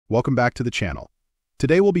welcome back to the channel.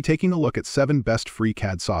 Today we'll be taking a look at 7 best free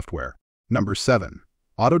CAD software. Number 7.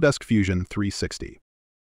 Autodesk Fusion 360.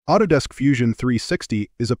 Autodesk Fusion 360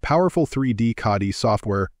 is a powerful 3D CAD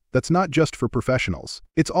software that's not just for professionals.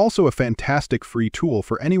 It's also a fantastic free tool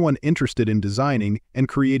for anyone interested in designing and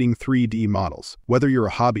creating 3D models. Whether you're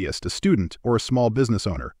a hobbyist, a student, or a small business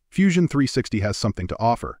owner, Fusion 360 has something to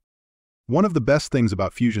offer. One of the best things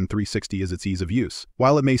about Fusion 360 is its ease of use.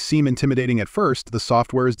 While it may seem intimidating at first, the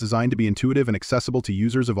software is designed to be intuitive and accessible to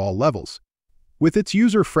users of all levels. With its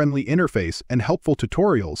user-friendly interface and helpful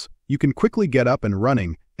tutorials, you can quickly get up and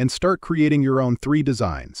running and start creating your own 3D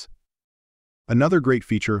designs. Another great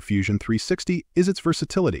feature of Fusion 360 is its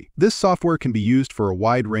versatility. This software can be used for a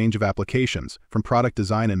wide range of applications, from product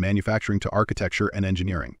design and manufacturing to architecture and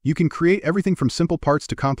engineering. You can create everything from simple parts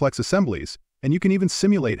to complex assemblies, and you can even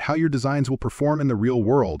simulate how your designs will perform in the real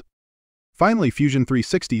world. Finally, Fusion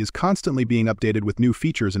 360 is constantly being updated with new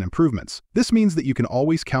features and improvements. This means that you can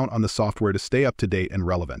always count on the software to stay up to date and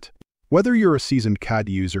relevant. Whether you're a seasoned CAD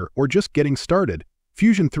user or just getting started,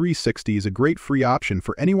 Fusion 360 is a great free option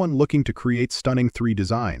for anyone looking to create stunning 3D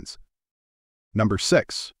designs. Number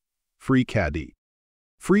 6. FreeCAD.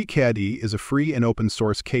 FreeCAD is a free and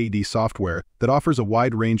open-source CAD software that offers a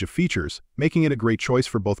wide range of features, making it a great choice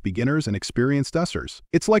for both beginners and experienced users.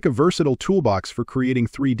 It's like a versatile toolbox for creating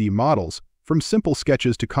 3D models, from simple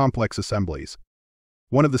sketches to complex assemblies.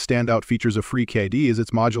 One of the standout features of FreeCAD is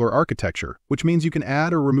its modular architecture, which means you can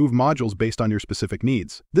add or remove modules based on your specific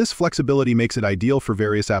needs. This flexibility makes it ideal for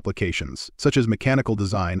various applications, such as mechanical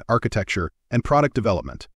design, architecture, and product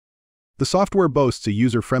development. The software boasts a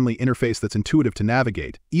user-friendly interface that's intuitive to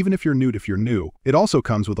navigate, even if you're new. It also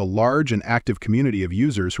comes with a large and active community of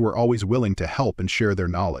users who are always willing to help and share their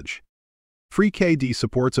knowledge. FreeCAD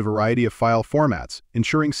supports a variety of file formats,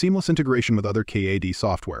 ensuring seamless integration with other CAD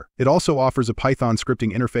software. It also offers a Python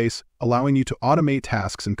scripting interface, allowing you to automate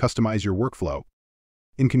tasks and customize your workflow.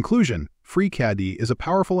 In conclusion, FreeCAD is a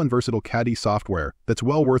powerful and versatile CAD software that's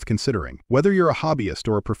well worth considering. Whether you're a hobbyist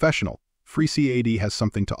or a professional, FreeCAD has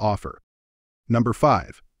something to offer. Number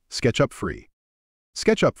 5. SketchUp Free.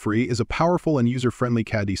 SketchUp Free is a powerful and user-friendly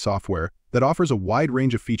CAD software that offers a wide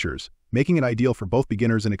range of features, making it ideal for both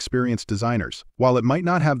beginners and experienced designers. While it might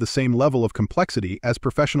not have the same level of complexity as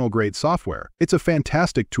professional-grade software, it's a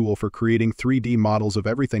fantastic tool for creating 3D models of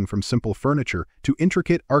everything from simple furniture to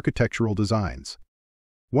intricate architectural designs.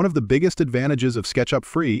 One of the biggest advantages of SketchUp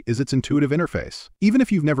Free is its intuitive interface. Even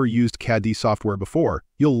if you've never used CAD software before,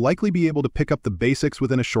 you'll likely be able to pick up the basics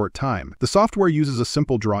within a short time. The software uses a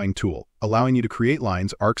simple drawing tool, allowing you to create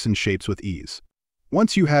lines, arcs, and shapes with ease.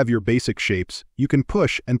 Once you have your basic shapes, you can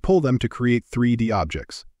push and pull them to create 3D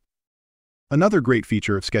objects. Another great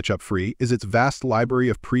feature of SketchUp Free is its vast library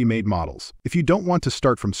of pre-made models. If you don't want to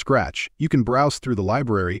start from scratch, you can browse through the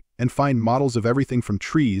library and find models of everything from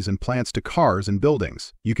trees and plants to cars and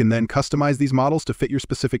buildings. You can then customize these models to fit your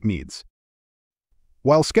specific needs.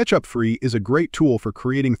 While SketchUp Free is a great tool for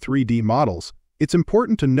creating 3D models, it's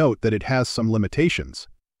important to note that it has some limitations.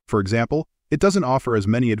 For example, it doesn't offer as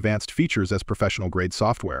many advanced features as professional-grade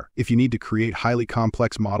software. If you need to create highly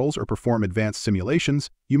complex models or perform advanced simulations,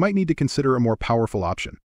 you might need to consider a more powerful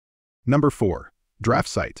option. Number 4.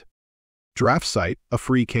 DraftSight. DraftSight, a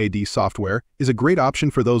free CAD software, is a great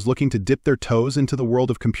option for those looking to dip their toes into the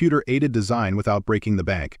world of computer-aided design without breaking the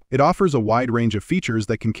bank. It offers a wide range of features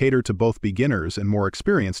that can cater to both beginners and more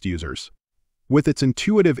experienced users. With its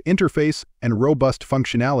intuitive interface and robust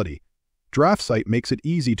functionality, DraftSight makes it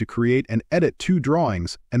easy to create and edit 2D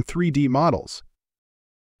drawings and 3D models.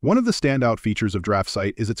 One of the standout features of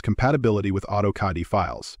DraftSight is its compatibility with AutoCAD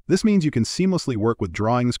files. This means you can seamlessly work with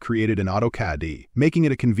drawings created in AutoCAD, making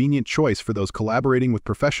it a convenient choice for those collaborating with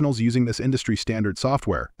professionals using this industry-standard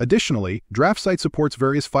software. Additionally, DraftSight supports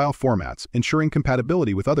various file formats, ensuring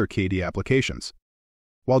compatibility with other CAD applications.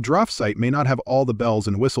 While DraftSight may not have all the bells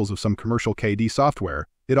and whistles of some commercial CAD software,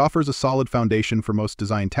 it offers a solid foundation for most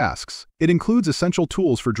design tasks. It includes essential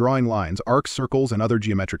tools for drawing lines, arcs, circles, and other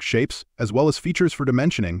geometric shapes, as well as features for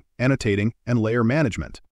dimensioning, annotating, and layer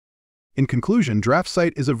management. In conclusion,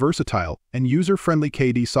 DraftSight is a versatile and user-friendly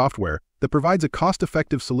CAD software that provides a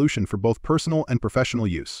cost-effective solution for both personal and professional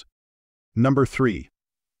use. Number 3.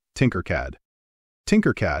 Tinkercad.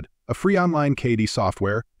 Tinkercad, a free online CAD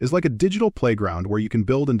software, is like a digital playground where you can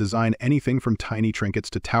build and design anything from tiny trinkets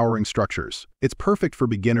to towering structures. It's perfect for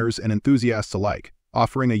beginners and enthusiasts alike,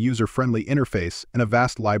 offering a user-friendly interface and a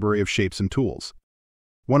vast library of shapes and tools.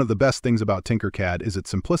 One of the best things about Tinkercad is its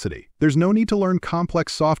simplicity. There's no need to learn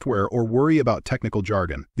complex software or worry about technical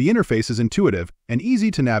jargon. The interface is intuitive and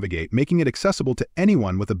easy to navigate, making it accessible to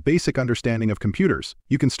anyone with a basic understanding of computers.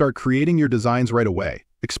 You can start creating your designs right away,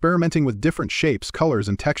 experimenting with different shapes, colors,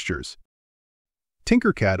 and textures.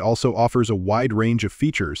 Tinkercad also offers a wide range of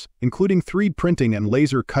features, including 3D printing and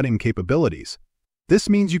laser cutting capabilities. This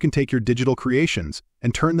means you can take your digital creations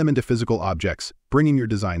and turn them into physical objects, bringing your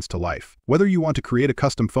designs to life. Whether you want to create a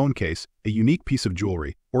custom phone case, a unique piece of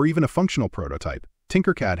jewelry, or even a functional prototype,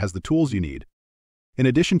 Tinkercad has the tools you need. In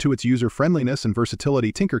addition to its user-friendliness and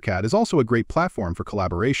versatility, Tinkercad is also a great platform for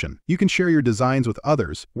collaboration. You can share your designs with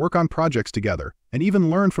others, work on projects together, and even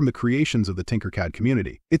learn from the creations of the Tinkercad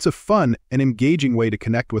community. It's a fun and engaging way to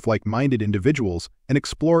connect with like-minded individuals and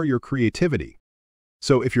explore your creativity.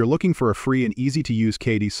 So if you're looking for a free and easy-to-use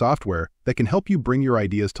CAD software that can help you bring your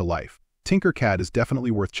ideas to life, Tinkercad is definitely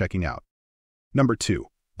worth checking out. Number 2.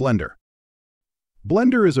 Blender.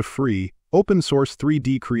 Blender is a free, open-source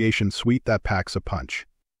 3D creation suite that packs a punch.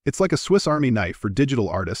 It's like a Swiss Army knife for digital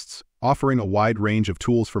artists, offering a wide range of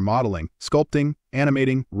tools for modeling, sculpting,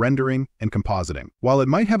 animating, rendering, and compositing. While it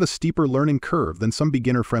might have a steeper learning curve than some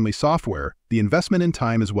beginner-friendly software, the investment in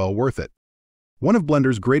time is well worth it. One of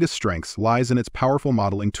Blender's greatest strengths lies in its powerful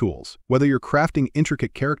modeling tools. Whether you're crafting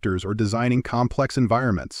intricate characters or designing complex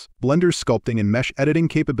environments, Blender's sculpting and mesh editing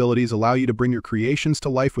capabilities allow you to bring your creations to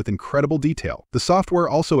life with incredible detail. The software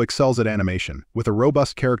also excels at animation, with a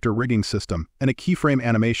robust character rigging system and a keyframe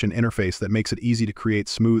animation interface that makes it easy to create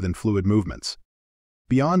smooth and fluid movements.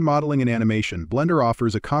 Beyond modeling and animation, Blender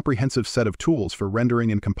offers a comprehensive set of tools for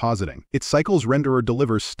rendering and compositing. Its Cycles renderer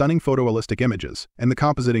delivers stunning photorealistic images, and the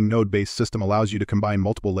compositing node-based system allows you to combine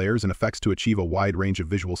multiple layers and effects to achieve a wide range of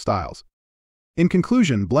visual styles. In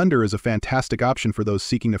conclusion, Blender is a fantastic option for those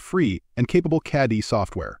seeking a free and capable CAD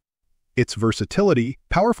software. Its versatility,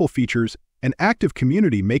 powerful features, and active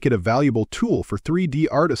community make it a valuable tool for 3D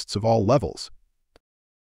artists of all levels.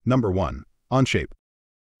 Number 1. Onshape.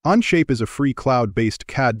 Onshape is a free cloud-based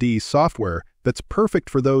CAD software that's perfect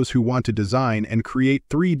for those who want to design and create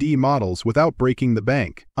 3D models without breaking the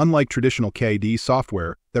bank. Unlike traditional CAD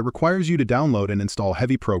software that requires you to download and install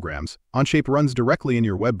heavy programs, Onshape runs directly in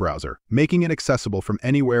your web browser, making it accessible from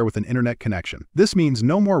anywhere with an internet connection. This means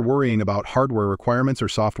no more worrying about hardware requirements or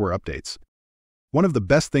software updates. One of the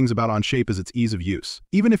best things about Onshape is its ease of use.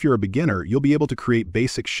 Even if you're a beginner, you'll be able to create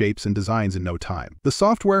basic shapes and designs in no time. The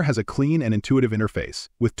software has a clean and intuitive interface,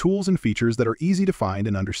 with tools and features that are easy to find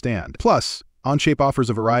and understand. Plus, Onshape offers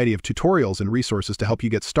a variety of tutorials and resources to help you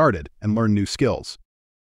get started and learn new skills.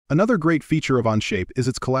 Another great feature of Onshape is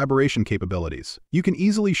its collaboration capabilities. You can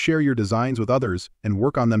easily share your designs with others and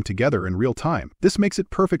work on them together in real time. This makes it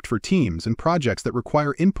perfect for teams and projects that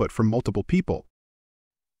require input from multiple people.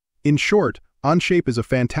 In short, Onshape is a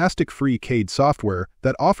fantastic free CAD software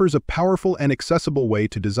that offers a powerful and accessible way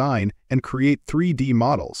to design and create 3D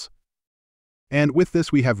models. And with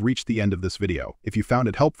this, we have reached the end of this video. If you found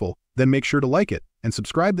it helpful, then make sure to like it and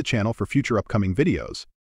subscribe the channel for future upcoming videos.